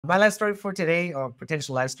My last story for today, or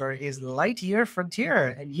potential last story, is Lightyear Frontier.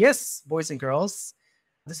 And yes, boys and girls,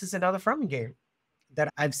 this is another farming game that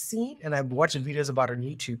I've seen and I've watched videos about on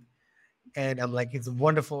YouTube. And I'm like, it's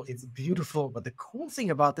wonderful, it's beautiful. But the cool thing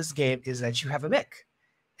about this game is that you have a mech.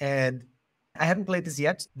 And I haven't played this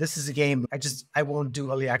yet. This is a game I won't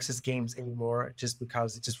do early access games anymore just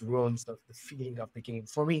because it just ruins the feeling of the game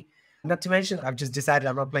for me. Not to mention, I've just decided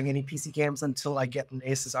I'm not playing any PC games until I get an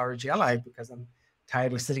Asus ROG Ally because I'm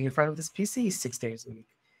tired of sitting in front of this PC 6 days a week.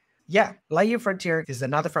 Yeah, Lightyear Frontier is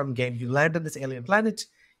another farming game. You land on this alien planet.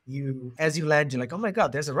 As you land, you're like, oh my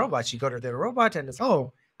God, there's a robot. You go to the robot and it's,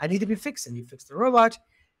 oh, I need to be fixed. And you fix the robot.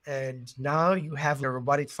 And now you have a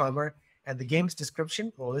robotic farmer. And the game's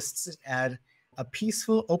description lists it as a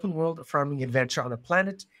peaceful open world farming adventure on a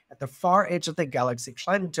planet at the far edge of the galaxy.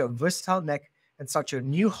 Climb into a versatile mech and start your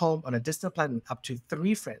new home on a distant planet with up to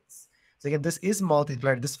 3 friends. So again, this is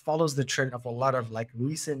multiplayer. This follows the trend of a lot of like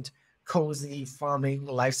recent cozy farming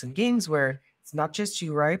lives and games where it's not just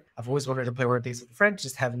you, right? I've always wanted to play World Days with Friends,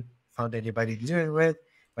 just haven't found anybody to do it with.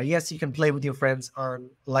 But yes, you can play with your friends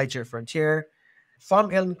on Lightyear Frontier,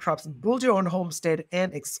 farm alien crops, build your own homestead,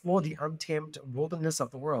 and explore the untamed wilderness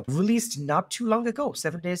of the world. Released not too long ago,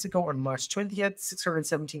 7 days ago on March 20th,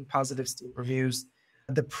 617 positive Steam reviews.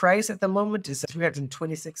 The price at the moment is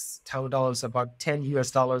 $326, about 10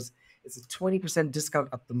 US dollars. It's a 20% discount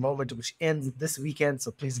at the moment, which ends this weekend. So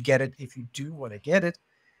please get it if you do want to get it.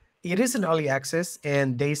 It is an early access,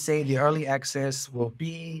 and they say the early access will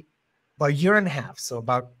be about a year and a half, so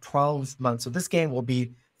about 12 months. So this game will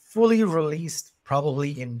be fully released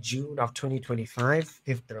probably in June of 2025,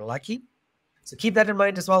 if they're lucky. So keep that in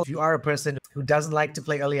mind as well. If you are a person who doesn't like to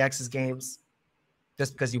play early access games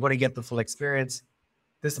just because you want to get the full experience,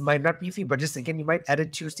 this might not be for you, but just again, you might add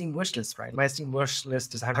it to your Steam wishlist, right? My Steam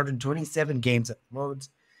wishlist is 127 games at the moment,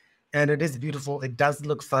 and it is beautiful. It does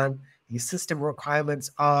look fun. The system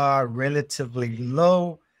requirements are relatively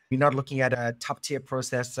low. You're not looking at a top-tier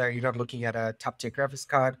processor. You're not looking at a top-tier graphics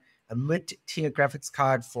card. A mid-tier graphics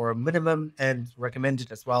card for a minimum and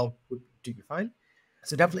recommended as well would do you fine.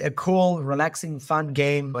 So definitely a cool, relaxing, fun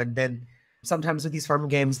game. And then sometimes with these farming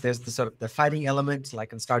games, there's the sort of the fighting element,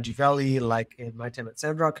 like in Stardew Valley, like in My Time at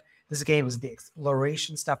Sandrock. This game is the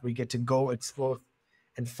exploration stuff where you get to go explore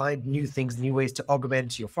and find new things, new ways to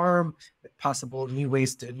augment your farm, possible new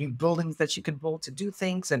buildings that you can build to do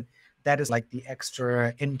things. And that is like the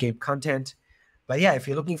extra in-game content. But yeah, if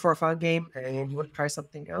you're looking for a fun game and you want to try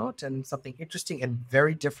something out and something interesting and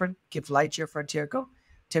very different, give Lightyear Frontier a go.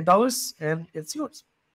 $10 and it's yours.